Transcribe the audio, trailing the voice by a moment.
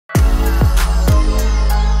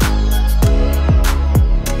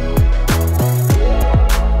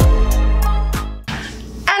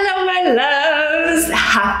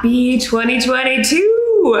Happy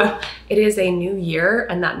 2022! It is a new year,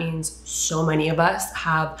 and that means so many of us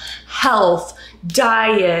have health,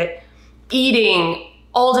 diet, eating,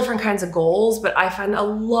 all different kinds of goals, but I find a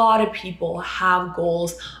lot of people have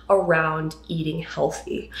goals around eating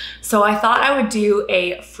healthy. So I thought I would do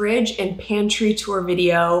a fridge and pantry tour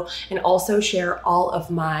video and also share all of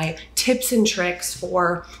my tips and tricks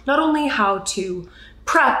for not only how to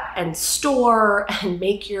prep and store and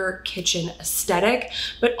make your kitchen aesthetic,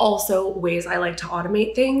 but also ways I like to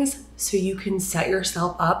automate things so you can set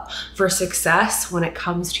yourself up for success when it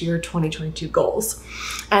comes to your 2022 goals.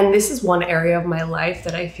 And this is one area of my life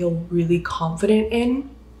that I feel really confident in.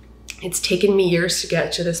 It's taken me years to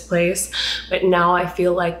get to this place, but now I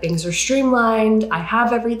feel like things are streamlined. I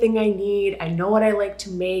have everything I need. I know what I like to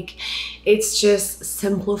make. It's just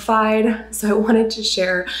simplified. So I wanted to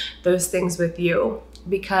share those things with you,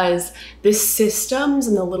 because the systems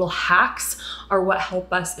and the little hacks are what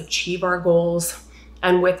help us achieve our goals.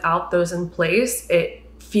 And without those in place, it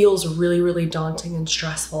feels really, really daunting and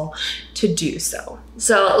stressful to do so.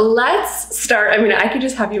 So let's start. I mean, I could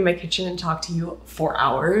just have you in my kitchen and talk to you for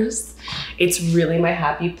hours. It's really my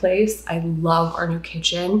happy place. I love our new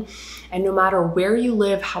kitchen. And no matter where you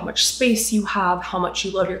live, how much space you have, how much you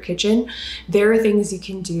love your kitchen, there are things you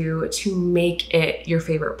can do to make it your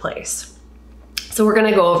favorite place. So we're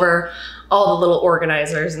gonna go over all the little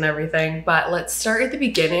organizers and everything, but let's start at the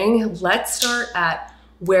beginning. Let's start at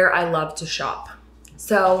where I love to shop.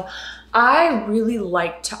 So I really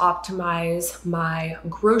like to optimize my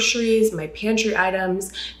groceries, my pantry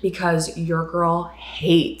items, because your girl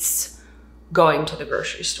hates going to the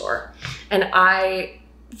grocery store. And I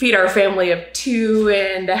feed our family of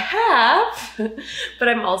 2.5, but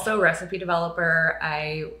I'm also a recipe developer.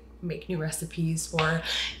 I make new recipes for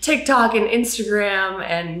TikTok and Instagram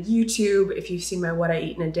and YouTube, if you've seen my what I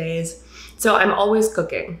eat in a days. So I'm always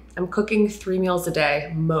cooking. I'm cooking 3 meals a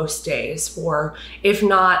day, most days, for, if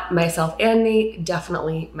not myself and Nate,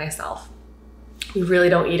 definitely myself. We really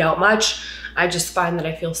don't eat out much. I just find that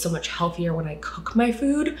I feel so much healthier when I cook my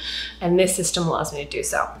food, and this system allows me to do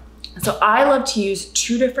so. So I love to use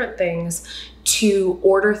 2 different things to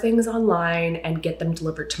order things online and get them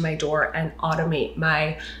delivered to my door and automate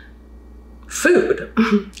my food.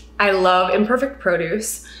 I love Imperfect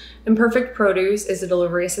Produce. Imperfect Produce is a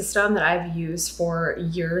delivery system that I've used for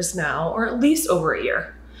years now, or at least over a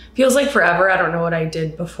year. Feels like forever. I don't know what I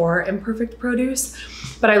did before Imperfect Produce,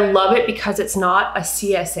 but I love it because it's not a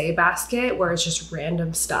CSA basket where it's just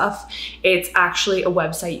random stuff. It's actually a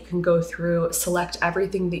website you can go through, select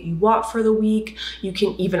everything that you want for the week. You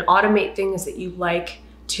can even automate things that you like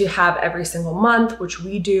to have every single month, which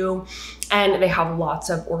we do. And they have lots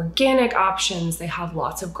of organic options. They have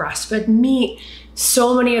lots of grass-fed meat,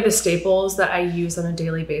 so many of the staples that I use on a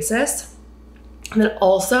daily basis. And then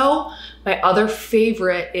also my other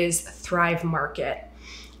favorite is Thrive Market.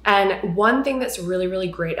 And one thing that's really, really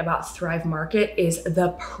great about Thrive Market is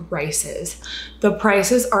the prices. The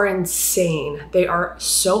prices are insane. They are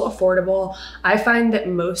so affordable. I find that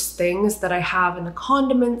most things that I have in the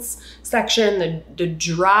condiments section, the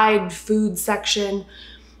dried food section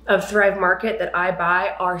of Thrive Market that I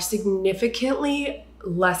buy are significantly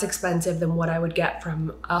less expensive than what I would get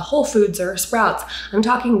from a Whole Foods or a Sprouts. I'm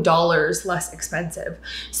talking dollars less expensive.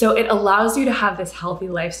 So it allows you to have this healthy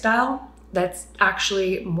lifestyle that's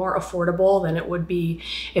actually more affordable than it would be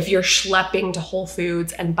if you're schlepping to Whole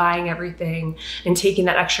Foods and buying everything and taking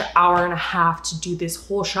that extra hour and a half to do this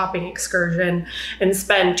whole shopping excursion and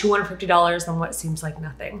spend $250 on what seems like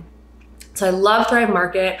nothing. So I love Thrive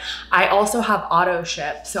Market. I also have auto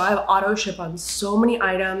ship. So I have auto ship on so many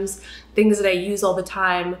items, things that I use all the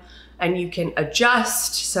time, and you can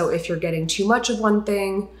adjust. So if you're getting too much of one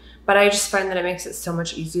thing, but I just find that it makes it so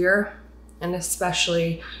much easier. And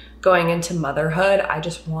especially going into motherhood, I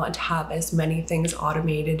just want to have as many things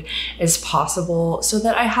automated as possible so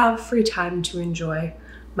that I have free time to enjoy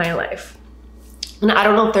my life. And I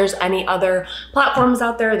don't know if there's any other platforms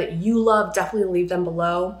out there that you love, definitely leave them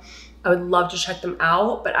below. I would love to check them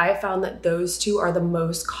out, but I found that those 2 are the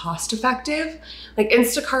most cost effective. Like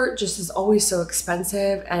Instacart just is always so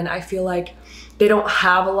expensive, and I feel like they don't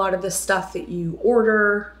have a lot of the stuff that you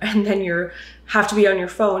order, and then you have to be on your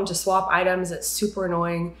phone to swap items. It's super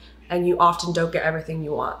annoying, and you often don't get everything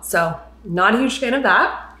you want. So not a huge fan of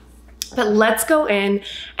that, but let's go in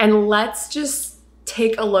and let's just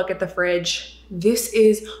take a look at the fridge. This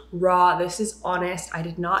is raw, this is honest. I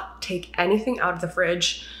did not take anything out of the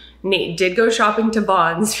fridge. Nate did go shopping to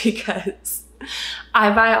Bonds because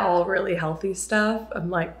I buy all really healthy stuff.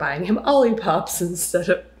 I'm like buying him Olipop instead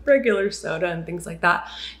of regular soda and things like that.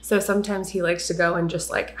 So sometimes he likes to go and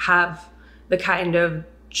just like have the kind of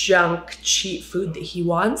junk cheap food that he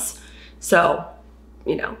wants. So,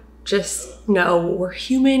 you know, just know we're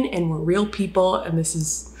human and we're real people, and this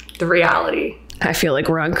is the reality. I feel like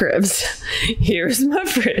we're on Cribs. Here's my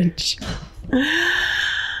fridge.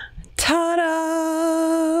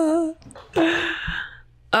 Ta-da!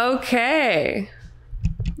 Okay.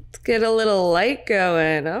 Let's get a little light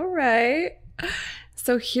going. All right.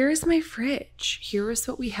 So here's my fridge. Here's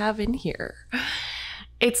what we have in here.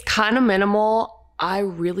 It's kind of minimal. I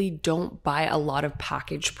really don't buy a lot of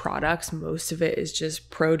packaged products. Most of it is just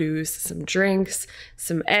produce, some drinks,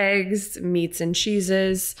 some eggs, meats and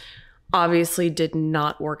cheeses. Obviously did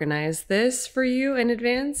not organize this for you in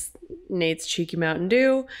advance. Nate's Cheeky Mountain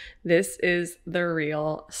Dew. This is the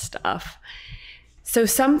real stuff. So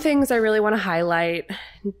some things I really want to highlight.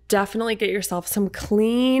 Definitely get yourself some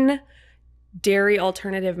clean dairy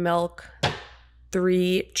alternative milk.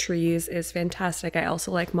 3 Trees is fantastic. I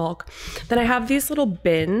also like milk. Then I have these little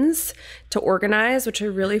bins to organize, which I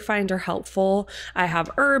really find are helpful. I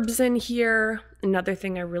have herbs in here. Another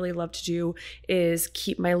thing I really love to do is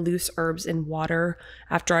keep my loose herbs in water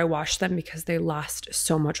after I wash them because they last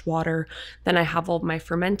so much water. Then I have all of my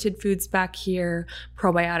fermented foods back here,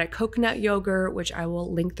 probiotic coconut yogurt, which I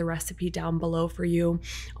will link the recipe down below for you.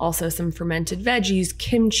 Also some fermented veggies,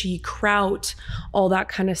 kimchi, kraut, all that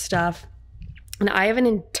kind of stuff. And I have an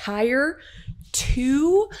entire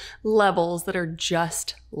 2 levels that are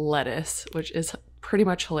just lettuce, which is pretty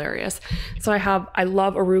much hilarious. So I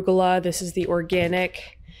love arugula. This is the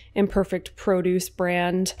organic Imperfect Produce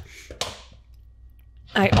brand.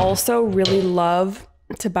 I also really love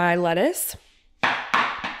to buy lettuce.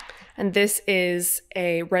 And this is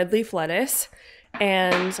a red leaf lettuce.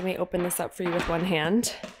 And let me open this up for you with one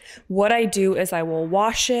hand. What I do is I will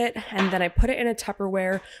wash it and then I put it in a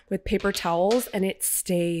Tupperware with paper towels and it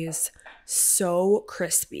stays so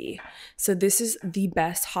crispy. So this is the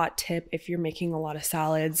best hot tip if you're making a lot of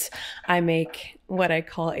salads. I make what I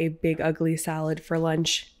call a big ugly salad for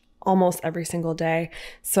lunch almost every single day.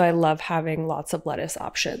 So I love having lots of lettuce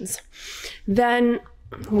options. Then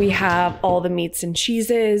we have all the meats and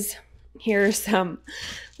cheeses. Here's some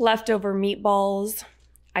leftover meatballs.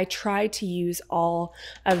 I try to use all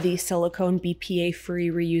of these silicone BPA-free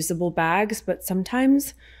reusable bags, but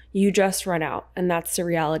sometimes you just run out, and that's the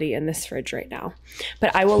reality in this fridge right now.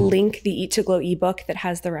 But I will link the Eat to Glow ebook that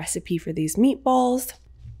has the recipe for these meatballs.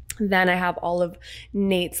 Then I have all of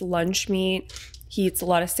Nate's lunch meat. He eats a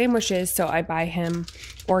lot of sandwiches, so I buy him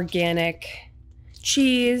organic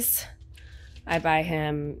cheese. I buy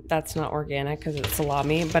him, that's not organic because it's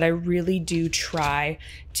salami, but I really do try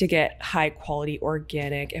to get high quality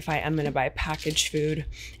organic if I am going to buy packaged food,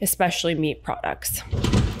 especially meat products.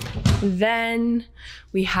 Then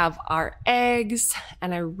we have our eggs,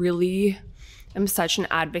 and I really am such an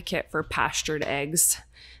advocate for pastured eggs.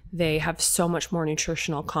 They have so much more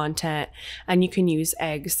nutritional content, and you can use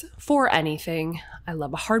eggs for anything. I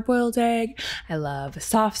love a hard-boiled egg. I love a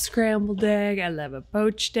soft scrambled egg. I love a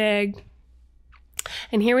poached egg.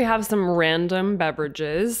 And here we have some random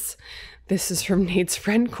beverages. This is from Nate's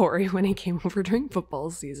friend Corey when he came over during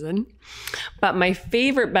football season. But my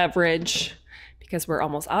favorite beverage, because we're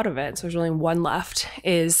almost out of it, so there's only one left,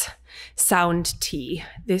 is Sound Tea.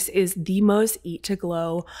 This is the most Eat to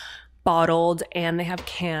Glow bottled and they have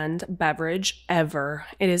canned beverage ever.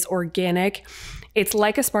 It is organic. It's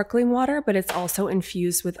like a sparkling water, but it's also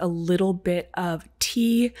infused with a little bit of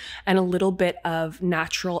tea and a little bit of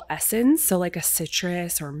natural essence. So like a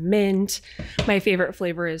citrus or mint. My favorite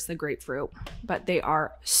flavor is the grapefruit, but they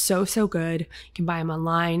are so, so good. You can buy them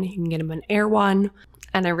online. You can get them in Air One,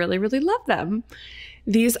 and I really, really love them.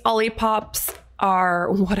 These Olippops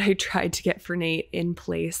are what I tried to get for Nate in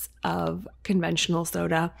place of conventional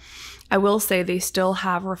soda. I will say they still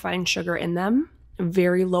have refined sugar in them,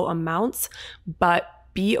 very low amounts, but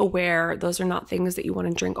be aware those are not things that you want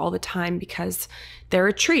to drink all the time because they're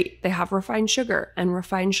a treat. They have refined sugar, and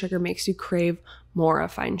refined sugar makes you crave more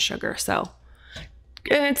refined sugar. So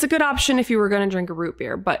it's a good option if you were going to drink a root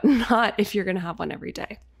beer, but not if you're going to have one every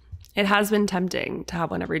day. It has been tempting to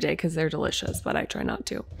have one every day because they're delicious, but I try not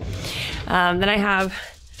to. Then I have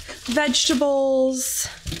vegetables.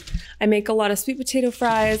 I make a lot of sweet potato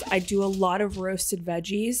fries. I do a lot of roasted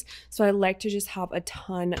veggies. So I like to just have a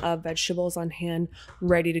ton of vegetables on hand,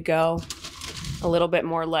 ready to go. A little bit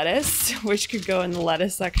more lettuce, which could go in the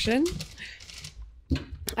lettuce section.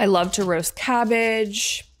 I love to roast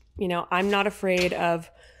cabbage. You know, I'm not afraid of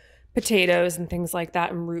potatoes and things like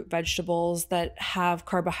that and root vegetables that have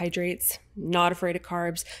carbohydrates. Not afraid of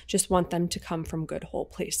carbs, just want them to come from good whole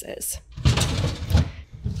places.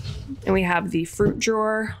 And we have the fruit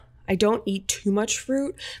drawer. I don't eat too much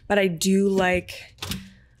fruit, but I do like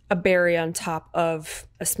a berry on top of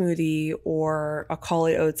a smoothie or a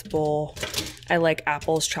cauli oats bowl. I like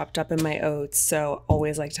apples chopped up in my oats, so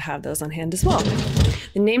always like to have those on hand as well.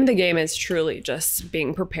 The name of the game is truly just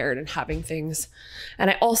being prepared and having things. And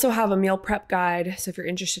I also have a meal prep guide, so if you're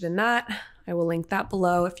interested in that, I will link that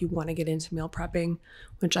below if you want to get into meal prepping,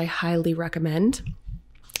 which I highly recommend.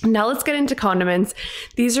 Now let's get into condiments.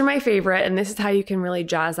 These are my favorite, and this is how you can really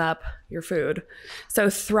jazz up your food. So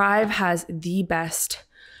Thrive has the best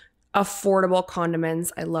affordable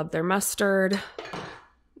condiments. I love their mustard.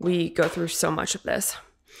 We go through so much of this.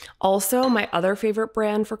 Also, my other favorite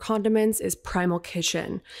brand for condiments is Primal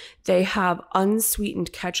Kitchen. They have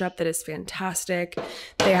unsweetened ketchup that is fantastic.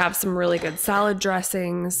 They have some really good salad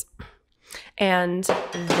dressings, and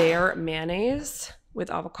their mayonnaise with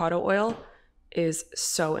avocado oil is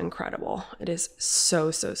so incredible. It is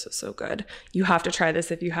so good. You have to try this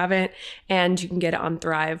if you haven't, and you can get it on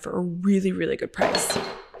Thrive for a really, really good price.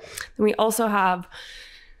 Then we also have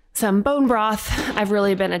some bone broth. I've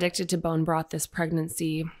really been addicted to bone broth this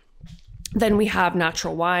pregnancy. Then we have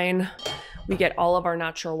natural wine. We get all of our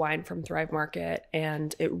natural wine from Thrive Market,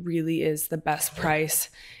 and it really is the best price.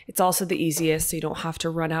 It's also the easiest, so you don't have to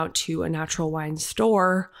run out to a natural wine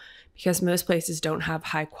store because most places don't have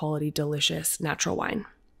high quality, delicious natural wine.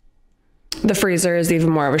 The freezer is even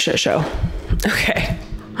more of a shit show. Okay.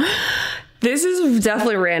 This is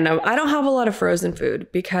definitely random. I don't have a lot of frozen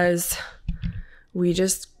food because we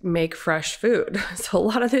just make fresh food. So a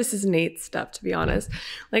lot of this is Nate stuff, to be honest.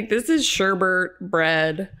 Like this is sherbet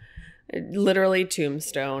bread, literally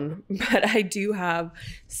tombstone. But I do have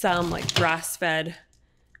some like grass-fed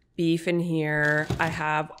beef in here. I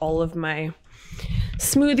have all of my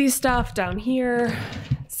smoothie stuff down here.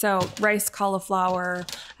 So rice, cauliflower,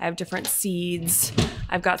 I have different seeds.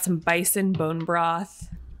 I've got some bison bone broth.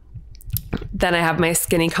 Then I have my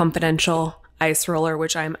Skinny Confidential ice roller,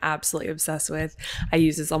 which I'm absolutely obsessed with. I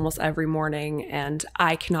use this almost every morning, and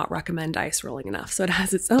I cannot recommend ice rolling enough. So it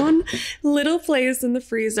has its own little place in the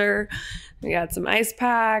freezer. We got some ice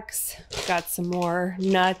packs, got some more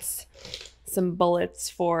nuts, some bullets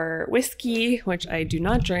for whiskey, which I do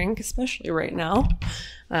not drink, especially right now.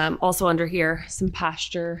 Also under here, some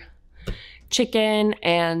pasture chicken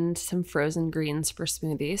and some frozen greens for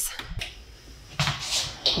smoothies.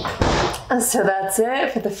 So that's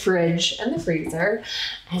it for the fridge and the freezer.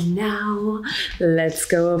 And now let's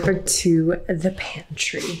go over to the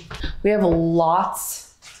pantry. We have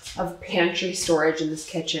lots of pantry storage in this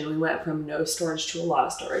kitchen. We went from no storage to a lot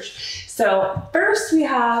of storage. So first we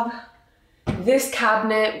have this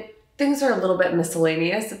cabinet. Things are a little bit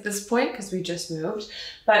miscellaneous at this point because we just moved.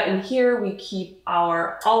 But in here we keep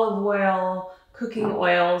our olive oil, cooking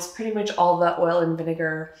oils, pretty much all the oil and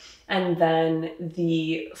vinegar, and then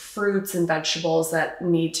the fruits and vegetables that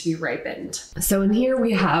need to be ripened. So in here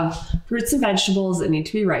we have fruits and vegetables that need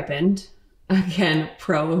to be ripened. Again,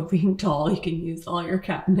 pro of being tall, you can use all your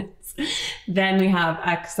cabinets. Then we have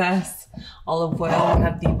excess olive oil. We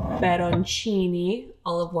have the Peroncini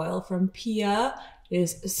olive oil from Pia. It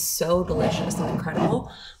is so delicious and incredible.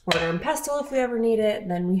 Mortar and pestle if we ever need it.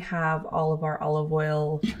 Then we have all of our olive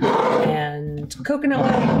oil and coconut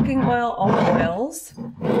oil, cooking oil, all the oils,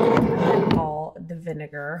 and all the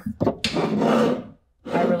vinegar.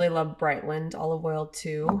 I really love Brightland olive oil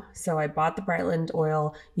too. So I bought the Brightland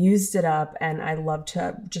oil, used it up, and I love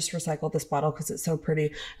to just recycle this bottle because it's so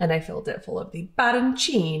pretty. And I filled it full of the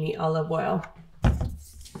Peroncini olive oil.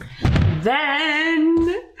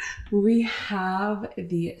 Then we have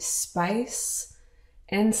the spice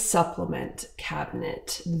and supplement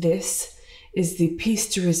cabinet. This is the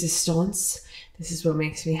piece de resistance. This is what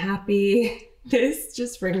makes me happy. This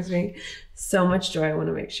just brings me so much joy. I want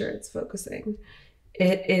to make sure it's focusing.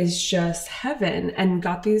 It is just heaven. And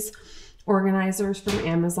got these organizers from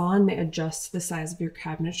Amazon. They adjust the size of your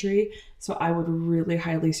cabinetry. So I would really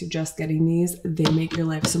highly suggest getting these. They make your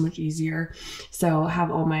life so much easier. So I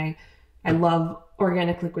have all my, I love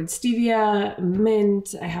organic liquid stevia,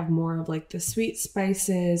 mint. I have more of like the sweet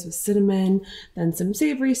spices with cinnamon, then some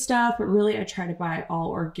savory stuff. But really I try to buy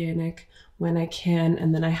all organic when I can.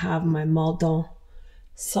 And then I have my Maldon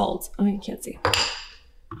salt. Oh, you can't see.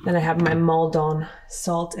 Then I have my Maldon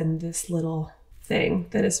salt in this little thing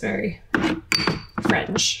that is very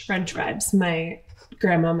French vibes. My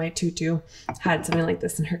grandma, my tutu, had something like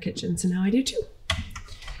this in her kitchen, so now I do too.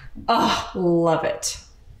 Oh, love it.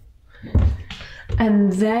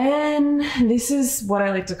 And then this is what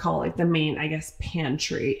I like to call like the main, I guess,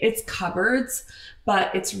 pantry. It's cupboards,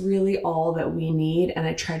 but it's really all that we need, and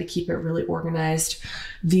I try to keep it really organized.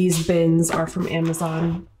 These bins are from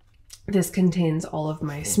Amazon. This contains all of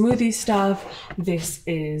my smoothie stuff. This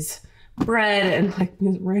is bread and like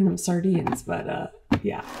random sardines, but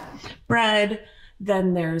yeah, bread.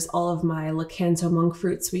 Then there's all of my Lakanto monk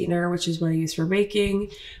fruit sweetener, which is what I use for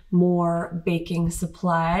baking. More baking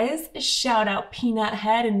supplies. Shout out Peanut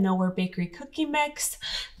Head and Nowhere Bakery cookie mix.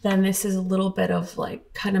 Then this is a little bit of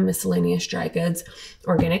like kind of miscellaneous dry goods.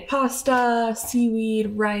 Organic pasta,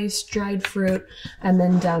 seaweed, rice, dried fruit. And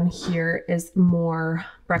then down here is more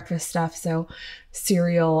breakfast stuff. So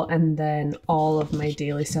cereal, and then all of my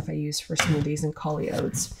daily stuff I use for smoothies and cauli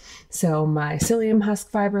oats. So my psyllium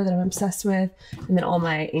husk fiber that I'm obsessed with, and then all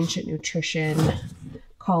my ancient nutrition,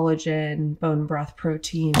 collagen, bone broth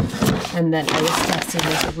protein, and then I was testing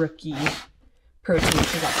this rookie protein,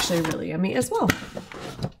 which is actually really yummy as well.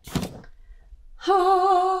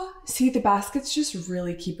 See, the baskets just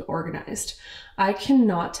really keep it organized. I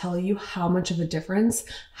cannot tell you how much of a difference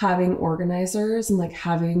having organizers and like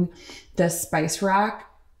having this spice rack.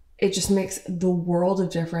 It just makes the world of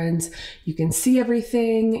difference. You can see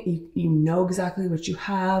everything. You know exactly what you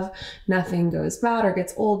have. Nothing goes bad or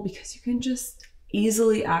gets old because you can just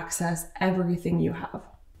easily access everything you have.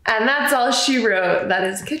 And that's all she wrote. That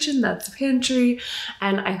is kitchen, that's pantry.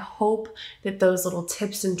 And I hope that those little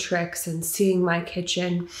tips and tricks and seeing my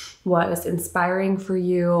kitchen was inspiring for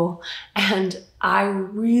you. And I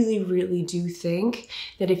really, really do think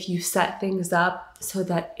that if you set things up so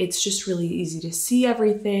that it's just really easy to see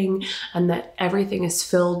everything and that everything is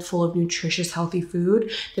filled full of nutritious, healthy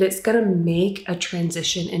food, that it's gonna make a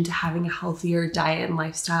transition into having a healthier diet and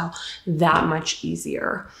lifestyle that much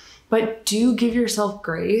easier. But do give yourself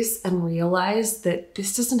grace and realize that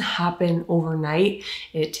this doesn't happen overnight.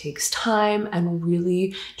 It takes time and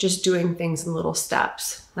really just doing things in little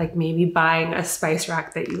steps. Like maybe buying a spice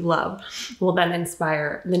rack that you love will then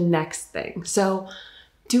inspire the next thing. So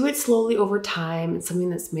do it slowly over time. It's something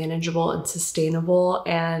that's manageable and sustainable,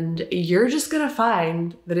 and you're just gonna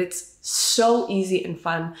find that it's so easy and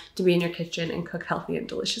fun to be in your kitchen and cook healthy and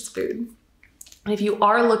delicious food. If you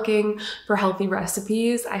are looking for healthy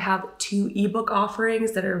recipes, I have 2 ebook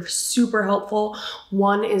offerings that are super helpful.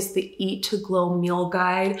 One is the Eat to Glow Meal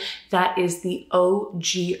Guide. That is the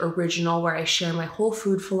OG original, where I share my whole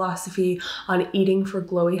food philosophy on eating for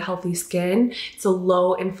glowy, healthy skin. It's a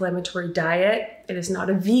low inflammatory diet. It is not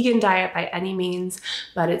a vegan diet by any means,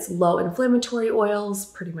 but it's low inflammatory oils,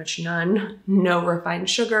 pretty much none, no refined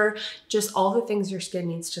sugar, just all the things your skin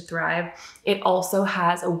needs to thrive. It also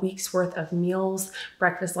has a week's worth of meals,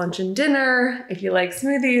 breakfast, lunch, and dinner. If you like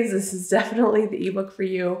smoothies, this is definitely the ebook for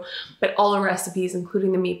you, but all the recipes,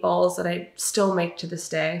 including the meatballs that I still make to this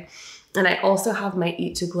day. And I also have my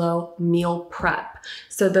Eat to Glow meal prep.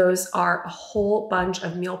 So those are a whole bunch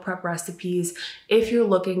of meal prep recipes if you're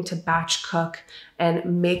looking to batch cook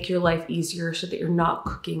and make your life easier so that you're not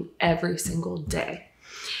cooking every single day.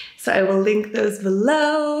 So I will link those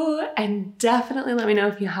below, and definitely let me know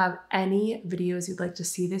if you have any videos you'd like to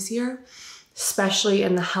see this year, especially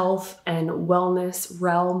in the health and wellness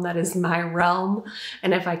realm. That is my realm.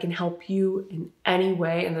 And if I can help you in any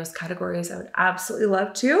way in those categories, I would absolutely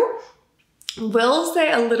love to. Will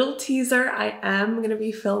say a little teaser, I am going to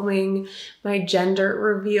be filming my gender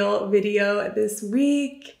reveal video this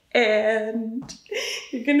week, and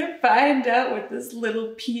you're going to find out what this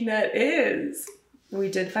little peanut is. We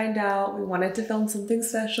did find out. We wanted to film something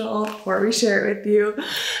special before we share it with you,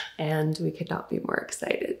 and we could not be more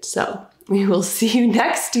excited. So we will see you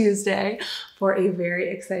next Tuesday for a very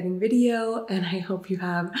exciting video, and I hope you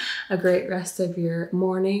have a great rest of your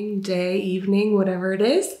morning, day, evening, whatever it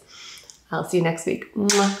is. I'll see you next week.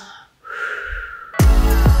 Mwah.